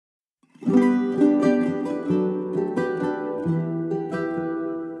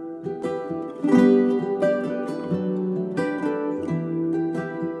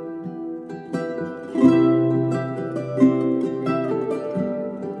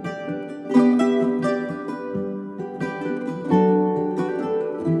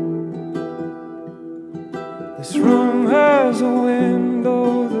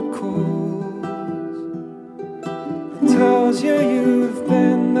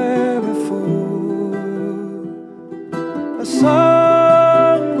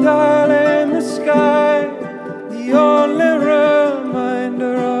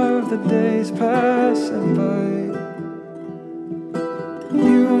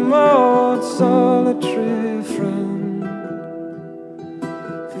old solitary friend.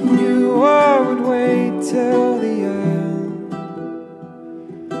 For you I would wait till the end,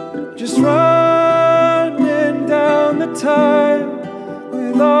 just running down the time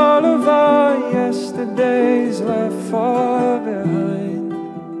with all of our yesterdays left far behind.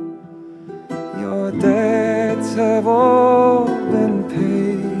 Your debts have all been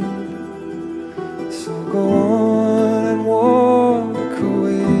paid, so go on and walk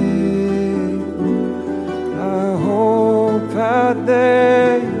away. I hope out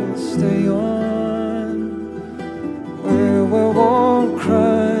there you'll stay on, where we won't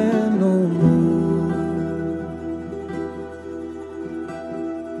cry no more.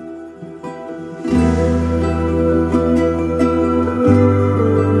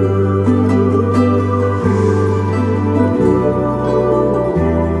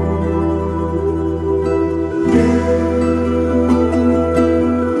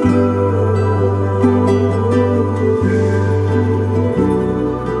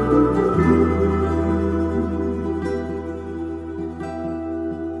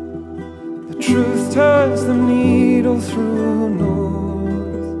 The truth turns the needle through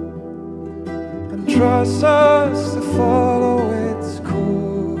north and trusts us to follow its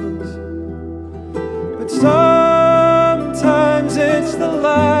course. But sometimes it's the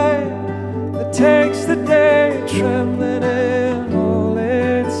light that takes the day, trembling in all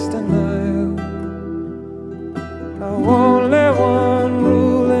its denial. Now only one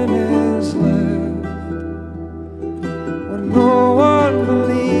ruling is left, when no one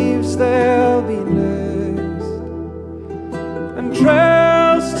believes they'll be next, and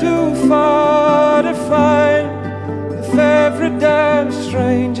trails too far to find. If every damn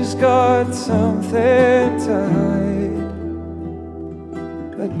stranger's got something to hide,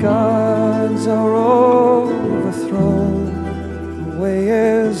 the gods are overthrown, the way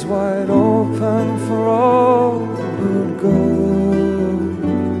is wide open for all who'd go.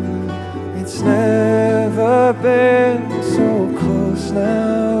 It's never been so close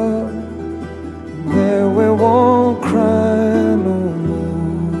now, there we won't cry no more.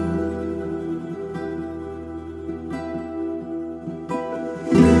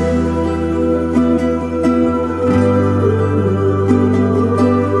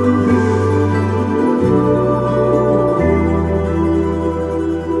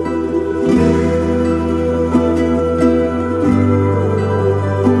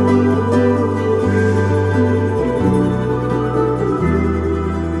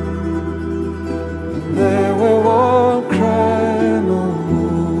 There we won't cry no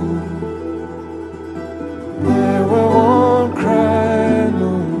more. There we won't cry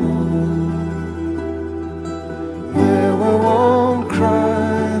no more. There we won't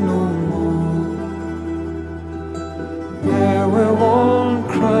cry no more. There we